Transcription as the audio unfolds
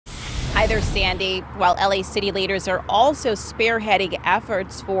there, Sandy. While LA city leaders are also spearheading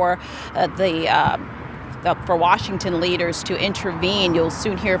efforts for for Washington leaders to intervene. You'll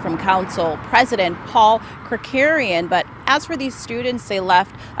soon hear from Council President Paul Kareen. But as for these students, they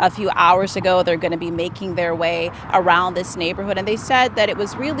left a few hours ago. They're going to be making their way around this neighborhood. And they said that it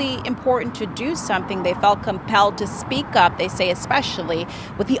was really important to do something. They felt compelled to speak up, they say, especially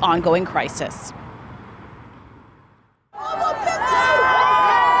with the ongoing crisis.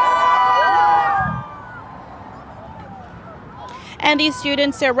 And these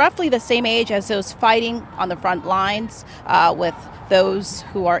students, they're roughly the same age as those fighting on the front lines with those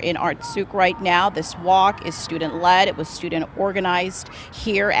who are in Artsakh right now. This walk is student-led. It was student-organized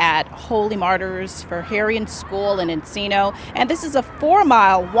here at Holy Martyrs for Harian School in Encino. And this is a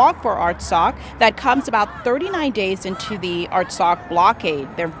 4-mile walk for Artsakh that comes about 39 days into the Artsakh blockade.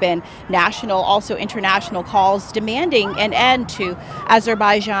 There have been national, also international calls demanding an end to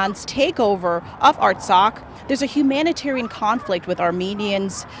Azerbaijan's takeover of Artsakh. There's a humanitarian conflict with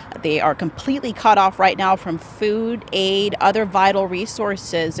Armenians. They are completely cut off right now from food, aid, other vital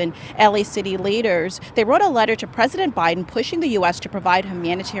resources. And LA city leaders, they wrote a letter to President Biden pushing the U.S. to provide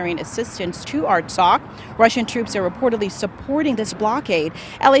humanitarian assistance to Artsakh. Russian troops are reportedly supporting this blockade.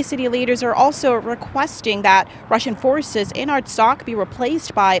 LA city leaders are also requesting that Russian forces in Artsakh be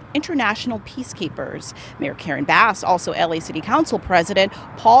replaced by international peacekeepers. Mayor Karen Bass, also LA City Council President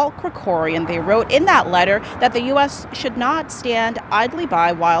Paul Kareen, they wrote in that letter that the U.S. should not stand idly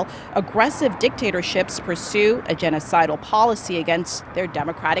by while aggressive dictatorships pursue a genocidal policy against their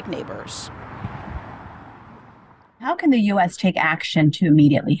democratic neighbors. How can the U.S. take action to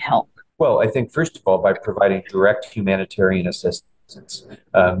immediately help? Well, I think, first of all, by providing direct humanitarian assistance,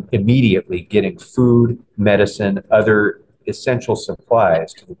 immediately getting food, medicine, other essential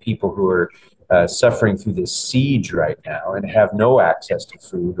supplies to the people who are suffering through this siege right now and have no access to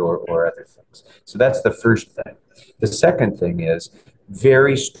food or other things. So that's the first thing. The second thing is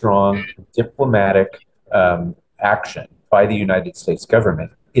very strong diplomatic action by the United States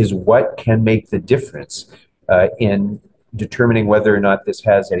government is what can make the difference in determining whether or not this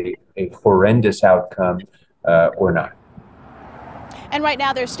has a horrendous outcome or not. And right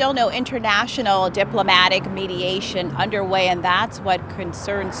now, there's still no international diplomatic mediation underway, and that's what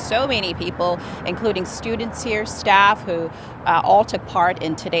concerns so many people, including students here, staff who all took part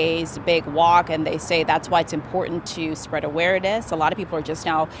in today's big walk, and they say that's why it's important to spread awareness. A lot of people are just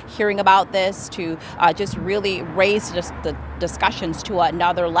now hearing about this to just really raise the discussions to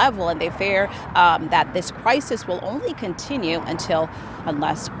another level, and they fear that this crisis will only continue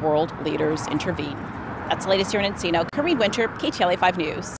unless world leaders intervene. That's the latest here in Encino. Kareen Wynter, KTLA 5 News.